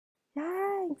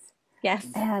things. Yes.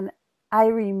 And I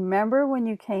remember when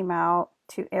you came out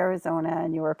to Arizona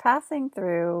and you were passing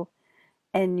through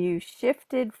and you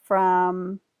shifted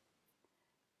from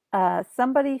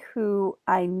somebody who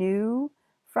I knew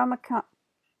from a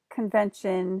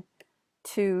convention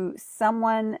to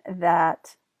someone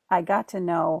that I got to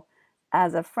know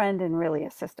as a friend and really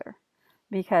a sister.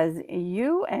 Because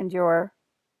you and your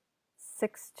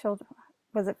 6 children,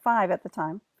 was it 5 at the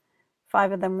time?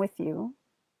 5 of them with you,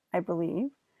 I believe,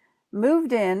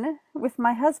 moved in with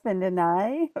my husband and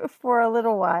I for a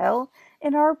little while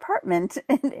in our apartment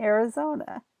in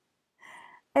Arizona.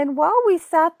 And while we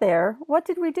sat there, what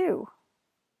did we do?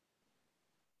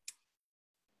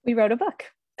 We wrote a book.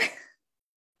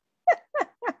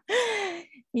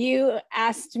 You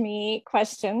asked me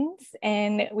questions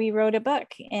and we wrote a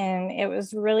book. And it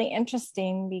was really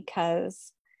interesting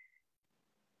because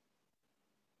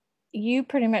you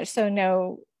pretty much so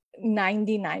know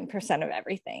 99% of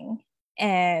everything.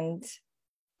 And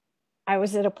I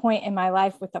was at a point in my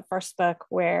life with the first book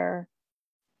where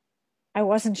I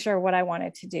wasn't sure what I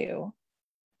wanted to do.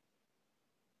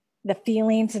 The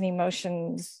feelings and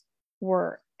emotions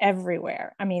were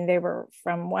everywhere. I mean, they were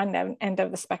from one end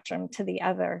of the spectrum to the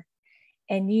other.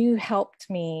 And you helped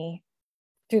me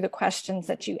through the questions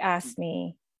that you asked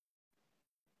me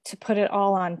to put it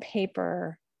all on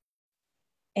paper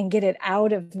and get it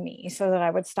out of me so that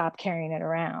I would stop carrying it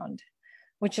around,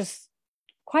 which is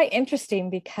quite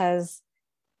interesting because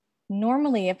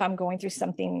normally if I'm going through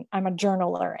something, I'm a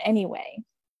journaler anyway.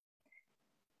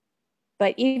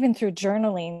 But even through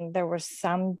journaling, there were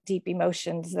some deep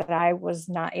emotions that I was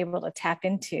not able to tap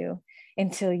into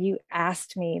until you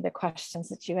asked me the questions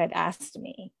that you had asked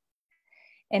me.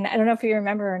 And I don't know if you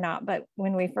remember or not, but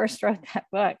when we first wrote that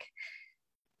book,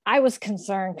 I was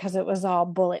concerned because it was all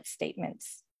bullet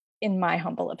statements, in my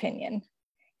humble opinion.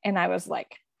 And I was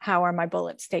like, how are my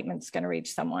bullet statements going to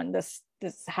reach someone?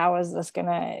 How is this going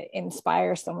to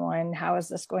inspire someone? How is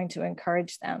this going to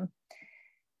encourage them?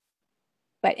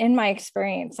 But in my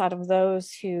experience, out of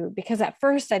those who, because at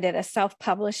first I did a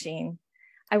self-publishing,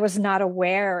 I was not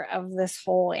aware of this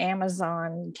whole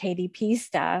Amazon KDP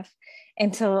stuff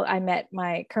until I met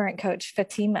my current coach,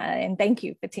 Fatima. And thank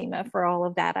you, Fatima, for all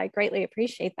of that. I greatly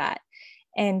appreciate that.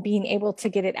 And being able to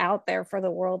get it out there for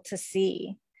the world to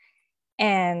see.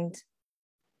 But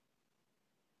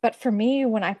for me,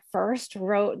 when I first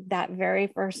wrote that very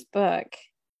first book,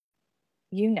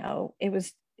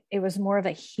 it was more of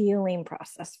a healing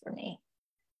process for me.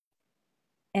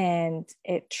 And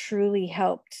it truly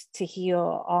helped to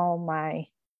heal all my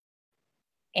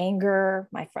anger,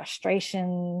 my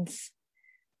frustrations,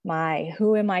 my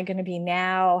who am I going to be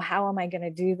now? How am I going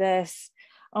to do this?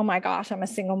 Oh my gosh, I'm a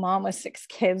single mom with 6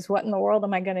 kids. What in the world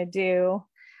am I going to do?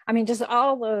 I mean, just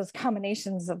all those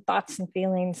combinations of thoughts and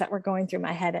feelings that were going through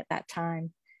my head at that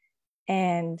time.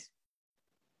 And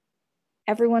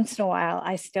every once in a while,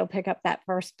 I still pick up that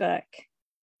first book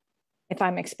if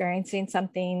I'm experiencing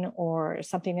something or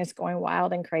something is going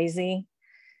wild and crazy.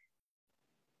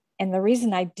 And the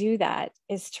reason I do that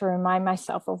is to remind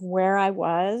myself of where I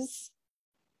was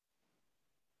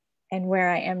and where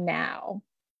I am now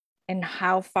and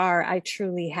how far I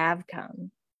truly have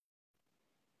come.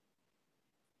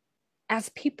 As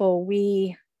people,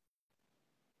 we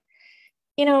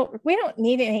don't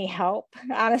need any help,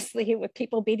 honestly, with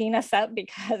people beating us up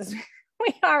because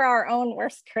we are our own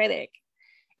worst critic.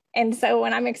 And so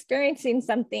when I'm experiencing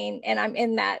something and I'm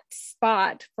in that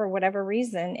spot for whatever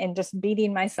reason and just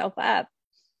beating myself up,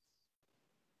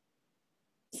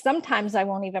 sometimes I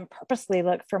won't even purposely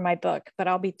look for my book, but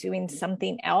I'll be doing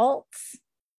something else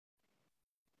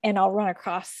and I'll run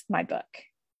across my book.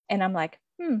 And I'm like,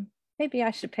 maybe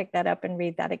I should pick that up and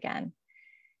read that again.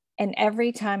 And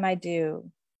every time I do,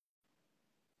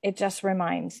 it just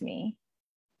reminds me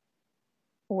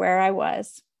where I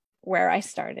was, where I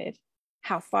started,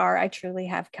 how far I truly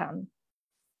have come.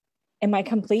 Am I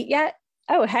complete yet?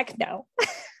 Oh, heck no.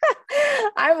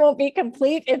 I won't be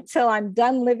complete until I'm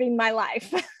done living my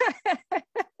life.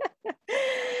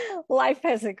 Life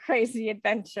has a crazy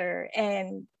adventure.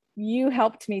 And you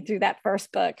helped me through that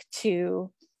first book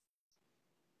to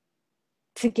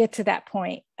get to that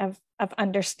point of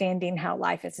understanding how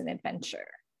life is an adventure.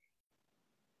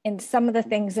 And some of the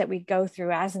things that we go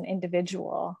through as an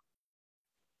individual,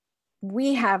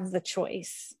 we have the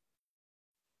choice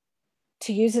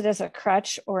to use it as a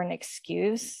crutch or an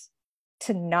excuse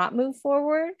to not move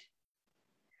forward,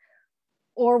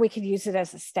 or we could use it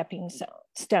as a stepping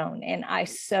stone. And I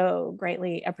so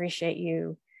greatly appreciate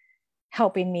you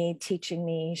helping me, teaching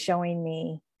me, showing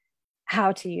me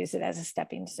how to use it as a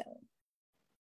stepping stone.